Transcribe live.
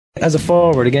As a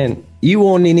forward, again, you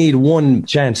only need one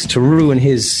chance to ruin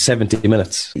his 70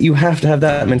 minutes. You have to have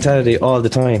that mentality all the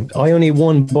time. I only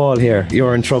one ball here,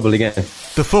 you're in trouble again.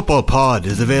 The Football Pod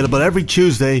is available every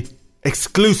Tuesday,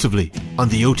 exclusively on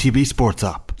the OTB Sports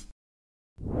app.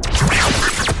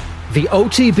 The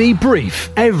OTB Brief.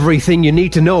 Everything you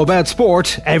need to know about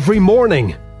sport every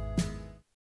morning.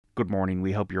 Good morning,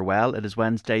 we hope you're well. It is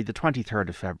Wednesday the 23rd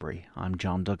of February. I'm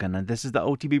John Duggan and this is the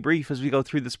OTB Brief as we go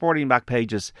through the sporting back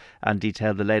pages and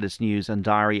detail the latest news and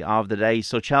diary of the day.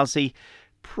 So Chelsea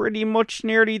pretty much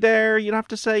nearly there, you'd have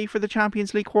to say, for the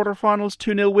Champions League quarter-finals.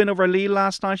 2-0 win over Lille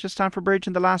last night at Stamford Bridge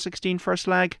in the last 16 first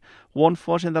leg. 1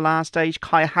 foot in the last stage.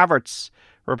 Kai Havertz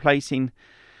replacing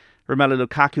Romelu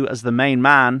Lukaku as the main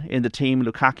man in the team.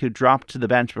 Lukaku dropped to the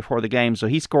bench before the game, so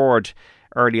he scored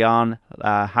early on.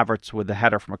 Havertz with the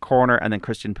header from a corner, and then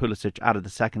Christian Pulisic added the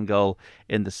second goal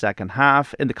in the second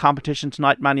half. In the competition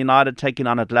tonight, Man United taking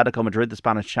on Atletico Madrid, the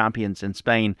Spanish champions in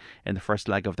Spain, in the first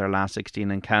leg of their last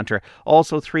 16 encounter.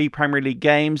 Also 3 Premier League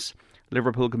games.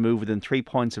 Liverpool can move within 3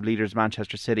 points of leaders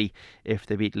Manchester City if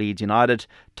they beat Leeds United.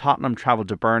 Tottenham travel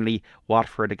to Burnley.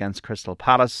 Watford against Crystal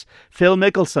Palace. Phil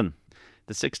Mickelson,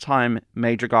 the 6-time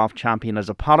major golf champion, has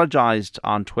apologised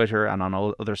on Twitter and on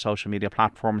all other social media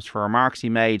platforms for remarks he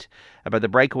made about the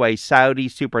breakaway Saudi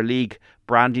Super League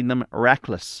branding them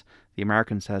reckless. The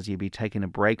American says he'll be taking a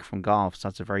break from golf, so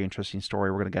that's a very interesting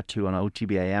story we're going to get to on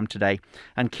OTB AM today.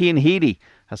 And Cian Healy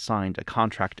has signed a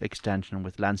contract extension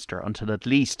with Leinster until at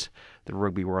least the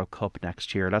Rugby World Cup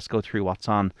next year. Let's go through what's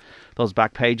on those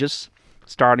back pages,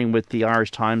 starting with the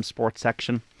Irish Times sports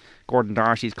section. Gordon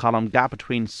Darcy's column, Gap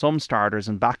Between Some Starters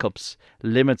and Backups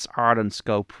Limits Ireland's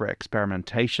Scope for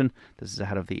Experimentation. This is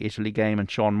ahead of the Italy game. And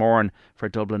Sean Moran for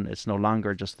Dublin, it's no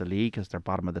longer just the league as they're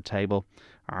bottom of the table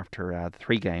after the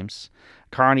 3 games.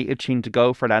 Carney itching to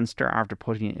go for Leinster after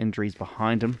putting injuries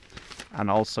behind him. And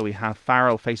also we have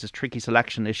Farrell faces tricky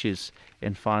selection issues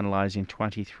in finalising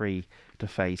 23 to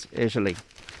face Italy.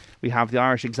 We have the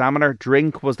Irish Examiner,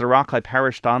 Drink was the rock I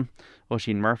perished on.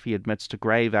 Oisin Murphy admits to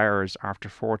grave errors after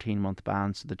 14-month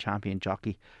ban, so the champion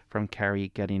jockey from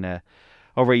Kerry getting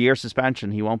over a year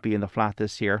suspension. He won't be in the flat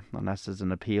this year unless there's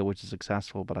an appeal which is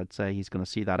successful, but I'd say he's going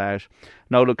to see that out.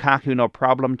 No Lukaku, no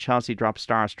problem. Chelsea dropped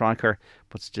star striker,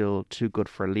 but still too good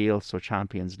for Lille, so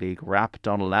Champions League wrap.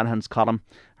 Donald Lenihan's column,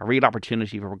 a real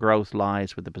opportunity for growth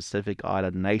lies with the Pacific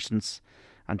Island nations.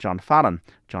 And John Fallon,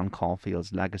 John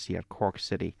Caulfield's legacy at Cork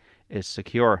City is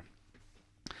secure.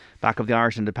 Back of the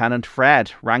Irish Independent,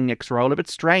 Fred, Rangnick's role a bit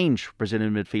strange.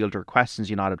 Brazilian midfielder questions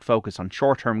United focus on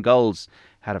short-term goals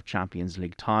ahead of Champions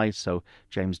League ties. So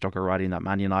James Ducker writing that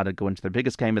Man United go into their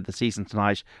biggest game of the season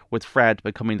tonight, with Fred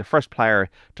becoming the first player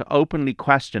to openly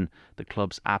question the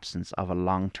club's absence of a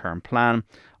long-term plan.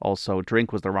 Also,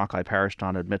 Drink was the rock I perished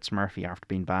on, admits Murphy after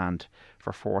being banned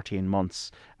for 14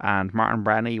 months. And Martin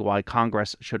Brennan, why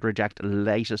Congress should reject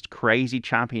latest crazy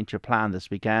championship plan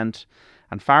this weekend.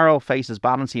 And Farrell faces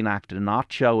balancing act to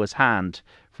not show his hand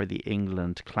for the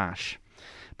England clash.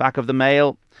 Back of the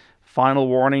Mail, final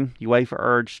warning, UEFA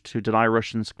urged to deny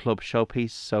Russians club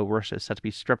showpiece. So Russia is set to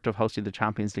be stripped of hosting the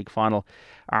Champions League final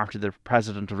after the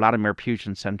president Vladimir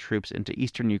Putin sent troops into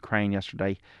eastern Ukraine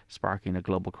yesterday, sparking a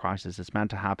global crisis. It's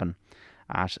meant to happen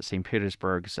at St.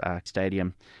 Petersburg's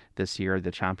stadium this year,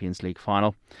 the Champions League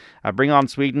final. Bring on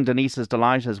Sweden. Denise is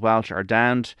delighted as Welsh are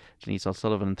downed. Denise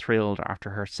O'Sullivan thrilled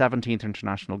after her 17th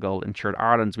international goal ensured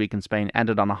Ireland's week in Spain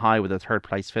ended on a high with a third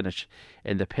place finish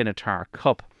in the Pinatar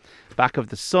Cup. Back of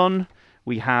the Sun,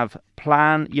 we have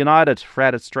Plan United.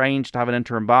 Fred, it's strange to have an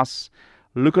interim boss.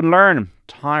 Look and learn.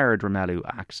 Tired Romelu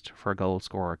axed for goal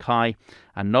scorer Kai.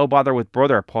 And no bother with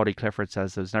brother. Paddy Clifford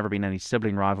says there's never been any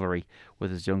sibling rivalry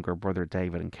with his younger brother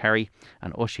David and Kerry.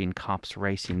 And Oisin cops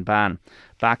racing ban.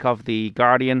 Back of the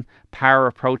Guardian, power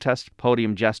of protest.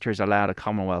 Podium gestures allowed at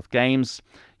Commonwealth Games.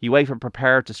 UEFA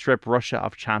prepared to strip Russia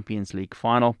of Champions League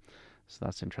final. So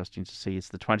that's interesting to see. It's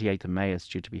the 28th of May it's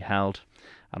due to be held.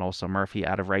 And also Murphy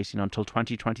out of racing until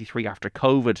 2023 after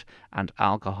COVID and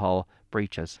alcohol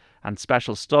breaches. And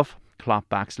special stuff, Klopp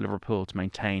backs Liverpool to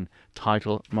maintain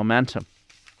title momentum.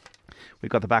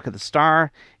 We've got the back of the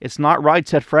Star. It's not right,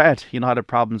 said Fred. United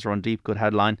problems run deep. Good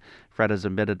headline. Fred has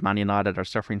admitted Man United are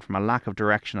suffering from a lack of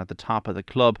direction at the top of the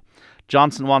club.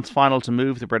 Johnson wants final to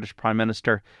move. The British Prime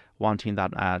Minister wanting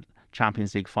that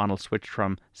Champions League final switched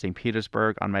from St.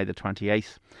 Petersburg on May the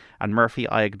 28th. And Murphy,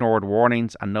 I ignored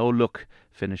warnings and no look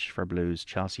finish for Blues.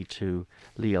 Chelsea 2,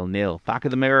 Lille 0. Back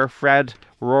of the Mirror, Fred,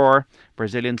 roar.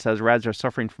 Brazilian says Reds are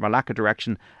suffering from a lack of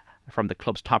direction from the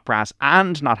club's top brass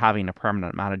and not having a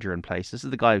permanent manager in place. This is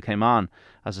the guy who came on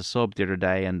as a sub the other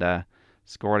day and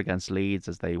scored against Leeds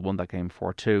as they won that game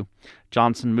 4-2.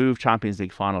 Johnson moved Champions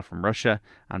League final from Russia,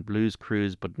 and Blues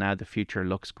cruise, but now the future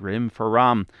looks grim for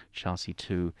Rom. Chelsea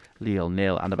 2, Lille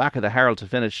 0. And the back of the Herald to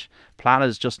finish, plan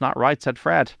is just not right, said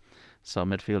Fred. So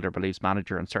midfielder believes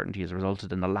manager uncertainty has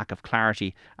resulted in a lack of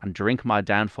clarity and drink my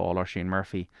downfall. Oisin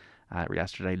Murphy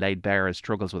yesterday laid bare his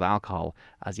struggles with alcohol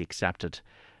as he accepted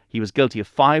he was guilty of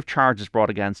 5 charges brought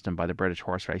against him by the British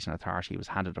Horse Racing Authority. He was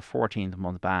handed a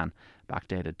 14-month ban,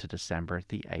 backdated to December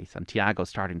the 8th. And Thiago's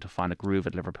starting to find a groove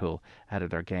at Liverpool ahead of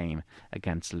their game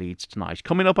against Leeds tonight.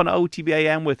 Coming up on OTB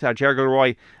AM with Ger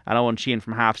Gilroy and Owen Sheehan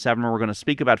from 7:30, we're going to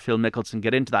speak about Phil Mickelson,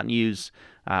 get into that news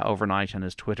overnight and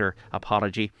his Twitter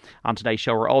apology. On today's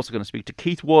show, we're also going to speak to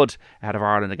Keith Wood ahead of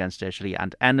Ireland against Italy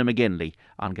and Enda McGinley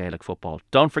on Gaelic football.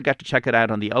 Don't forget to check it out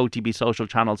on the OTB social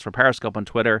channels for Periscope on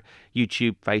Twitter,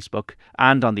 YouTube, Facebook,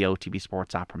 and on the OTB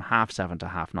Sports app from 7:30 to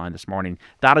 9:30 this morning.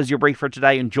 That is your brief for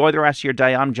today. Enjoy the rest of your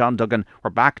day. I'm John Duggan. We're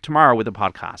back tomorrow with a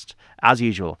podcast, as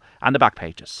usual, and the back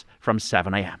pages from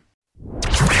 7 a.m.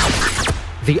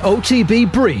 The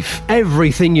OTB Brief.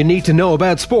 Everything you need to know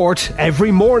about sport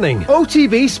every morning.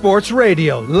 OTB Sports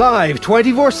Radio. Live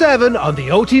 24/7 on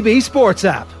the OTB Sports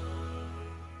app.